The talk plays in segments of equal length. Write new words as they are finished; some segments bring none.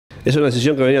Es una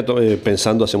decisión que venía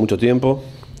pensando hace mucho tiempo,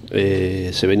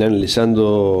 se venía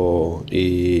analizando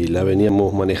y la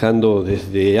veníamos manejando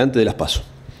desde antes de las PASO.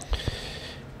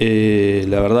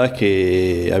 La verdad es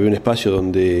que había un espacio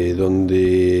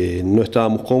donde no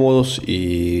estábamos cómodos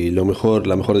y la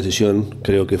mejor decisión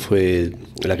creo que fue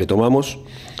la que tomamos.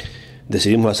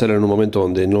 Decidimos hacerlo en un momento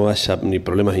donde no haya ni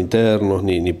problemas internos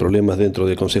ni problemas dentro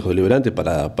del Concejo Deliberante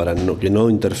para que no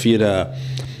interfiera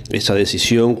esa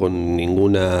decisión con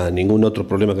ningún otro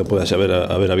problema que pueda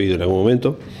haber habido en algún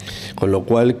momento, con lo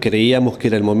cual creíamos que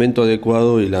era el momento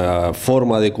adecuado y la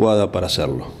forma adecuada para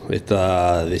hacerlo.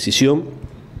 Esta decisión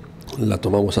la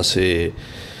tomamos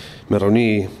me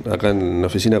reuní acá en la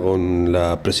oficina con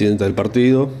la presidenta del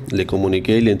partido, le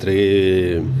comuniqué y le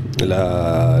entregué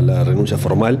la renuncia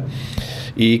formal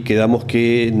y quedamos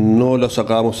que no lo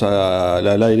sacábamos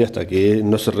al aire hasta que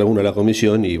no se reúna la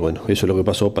comisión y bueno, eso es lo que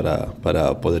pasó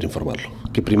para poder informarlo.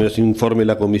 Que primero se informe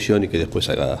la comisión y que después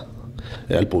haga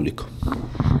al público.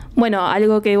 Bueno,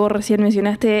 algo que vos recién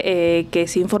mencionaste, que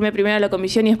se informe primero a la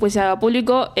comisión y después se haga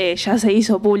público, ya se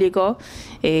hizo público.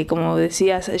 Como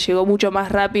decías, llegó mucho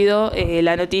más rápido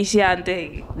la noticia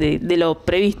antes de lo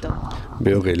previsto.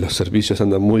 Veo que los servicios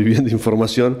andan muy bien de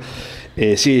información.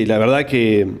 Sí, la verdad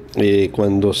que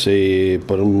cuando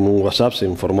por un WhatsApp se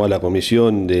informó a la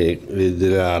comisión de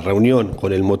la reunión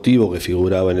con el motivo que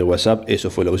figuraba en el WhatsApp, eso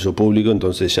fue lo que hizo público,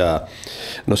 entonces ya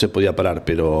no se podía parar,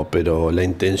 pero la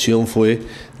intención fue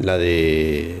la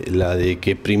de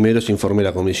que primero se informe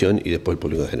la comisión y después el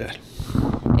público en general.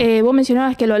 Vos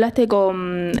mencionabas que lo hablaste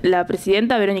con la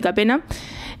presidenta, Verónica Pena.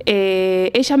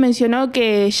 Ella mencionó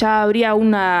que ya habría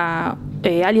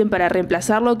alguien para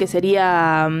reemplazarlo, que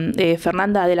sería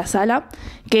Fernanda de la Sala.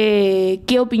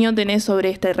 ¿Qué opinión tenés sobre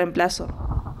este reemplazo?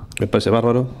 Me parece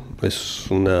bárbaro, es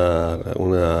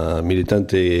una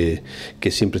militante que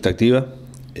siempre está activa,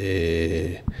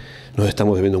 nos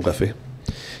estamos bebiendo un café.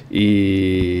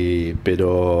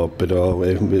 Pero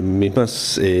me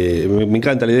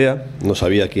encanta la idea, no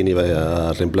sabía quién iba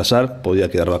a reemplazar, podía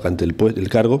quedar vacante el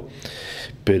cargo,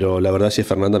 pero la verdad si es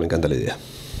Fernanda me encanta la idea.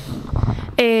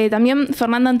 También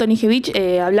Fernanda Antonijevich,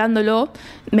 hablándolo,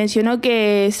 mencionó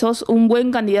que sos un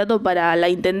buen candidato para la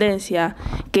intendencia.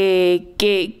 ¿Qué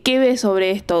ves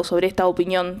sobre esto, sobre esta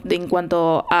opinión en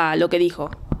cuanto a lo que dijo?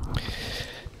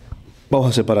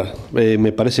 Vamos a separar.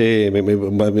 Me parece,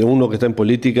 uno que está en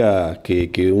política,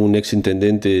 que un ex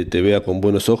intendente te vea con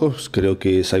buenos ojos, creo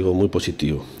que es algo muy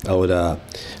positivo. Ahora,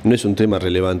 no es un tema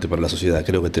relevante para la sociedad,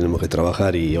 creo que tenemos que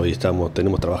trabajar y hoy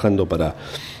tenemos trabajando para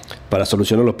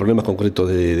solucionar los problemas concretos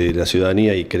de la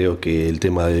ciudadanía y creo que el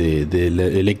tema del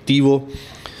electivo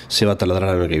se va a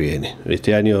taladrar el año que viene.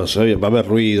 Este año va a haber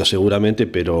ruido seguramente,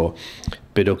 pero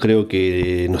creo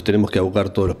que nos tenemos que abocar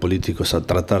todos los políticos a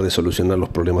tratar de solucionar los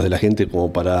problemas de la gente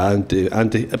como para antes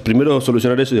primero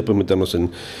solucionar eso y después meternos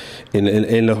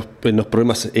en los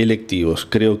problemas electivos.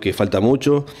 Creo que falta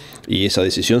mucho y esa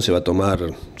decisión se va a tomar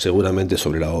seguramente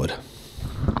sobre la hora.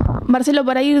 Marcelo,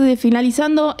 para ir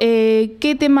finalizando,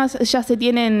 ¿qué temas ya se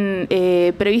tienen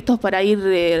previstos para ir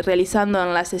realizando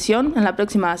en la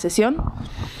próxima sesión?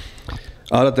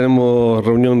 Ahora tenemos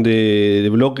reunión de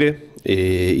bloque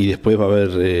y después va a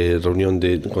haber reunión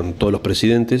con todos los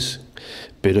presidentes,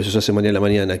 pero eso se hace mañana a la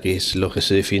mañana, que es lo que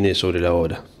se define sobre la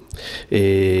hora.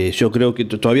 Yo creo que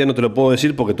todavía no te lo puedo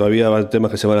decir porque todavía hay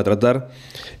temas que se van a tratar.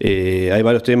 Hay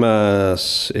varios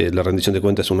temas, la rendición de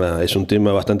cuentas es un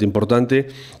tema bastante importante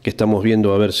que estamos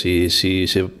viendo a ver si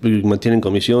se mantiene en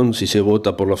comisión, si se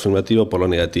vota por lo afirmativo o por lo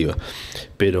negativa.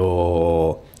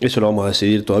 Pero eso lo vamos a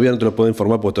decidir, todavía no te lo puedo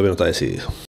informar porque todavía no está decidido.